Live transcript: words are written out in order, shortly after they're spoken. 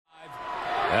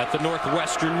at the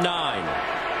Northwestern 9.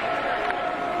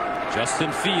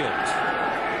 Justin Fields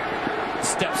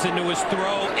steps into his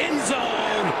throw, end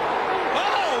zone.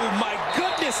 Oh my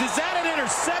goodness, is that an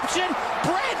interception?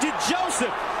 Brandon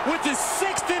Joseph with his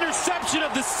 6th interception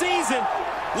of the season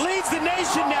leads the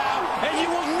nation now, and you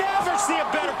will never see a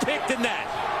better pick than that.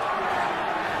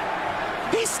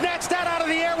 He snatched that out of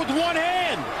the air with one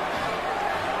hand.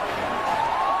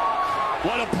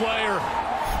 What a player.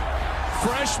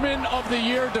 Freshman of the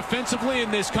year defensively in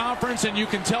this conference, and you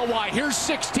can tell why. Here's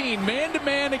 16,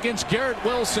 man-to-man against Garrett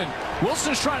Wilson.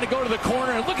 Wilson's trying to go to the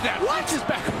corner, and look at that. Watch his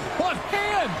back. One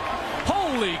hand.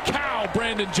 Holy cow,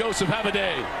 Brandon Joseph, have a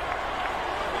day.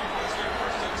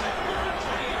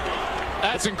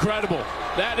 That's incredible.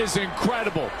 That is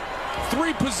incredible.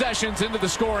 3 possessions into the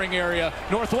scoring area.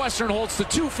 Northwestern holds to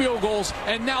 2 field goals,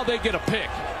 and now they get a pick.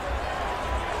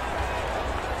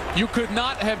 You could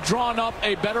not have drawn up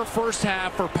a better first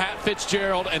half for Pat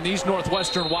Fitzgerald and these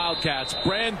Northwestern Wildcats.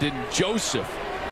 Brandon Joseph